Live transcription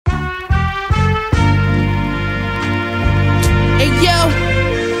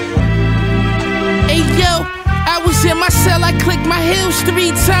high heels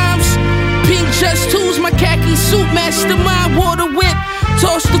 3 times. Pink Just Tools, my khaki suit, mastermind, water whip.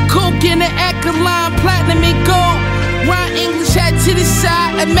 Toss the coke in the Acaline, platinum and gold. Rhyme English hat to the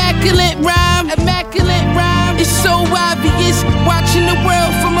side, immaculate rhyme, immaculate rhyme. It's so obvious, watching the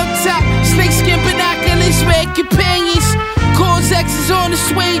world from up top. Snakeskin binoculars, red companions. Cause X's on the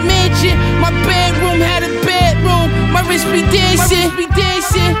suede mansion. My bedroom had a bedroom, my wrist be dancing, my wrist be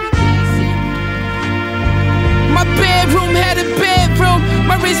dancing. My bedroom had a bedroom,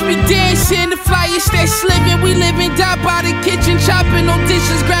 my wrist be dancing. The flyers that's living, we living, die by the kitchen. Chopping on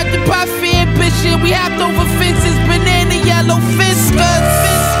dishes, grabbed the pot for ambition. We hopped over fences, banana yellow fiskers.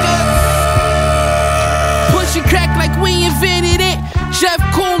 Pushing crack like we invented it. Jeff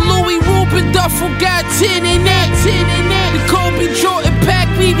Koon, Louis Rubin, Duffel got 10 in it. The Kobe Jordan pack,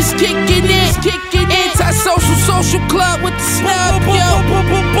 we was kicking it. Anti-social, social club with the snub, yo.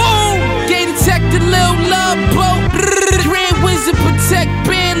 Gay detective, Lil Love Boat. Grand Wizard, protect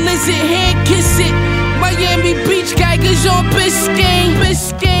band lizard, hand kiss it. Miami Beach, Geiger's on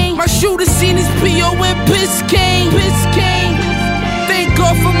Biscayne. My shooter seen his P.O. in Biscayne. Thank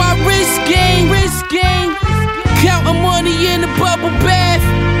God for my wrist game. Counting money in the bubble bath.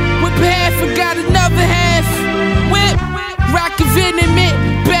 Whip half and got another half. Whip, rockin' venomant.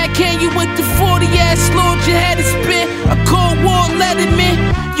 Backhand you with the 40 ass Lord, you had to spit. A Cold War letterman.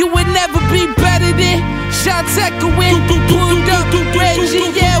 You would never be better than shots echoing. Pulled up,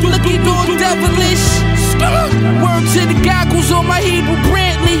 Reggie, yeah, looking all devilish. Word to the goggles on my Hebrew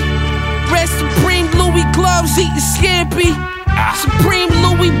Brantley. Rest Supreme Louis gloves, eating scampi. Supreme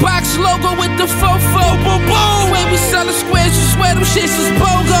Louis box logo with the fofo. When we sellin' squares, you swear them shits is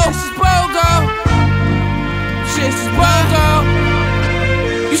BOGO. Shits is BOGO.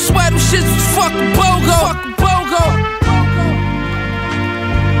 You swear them shits was fucking BOGO.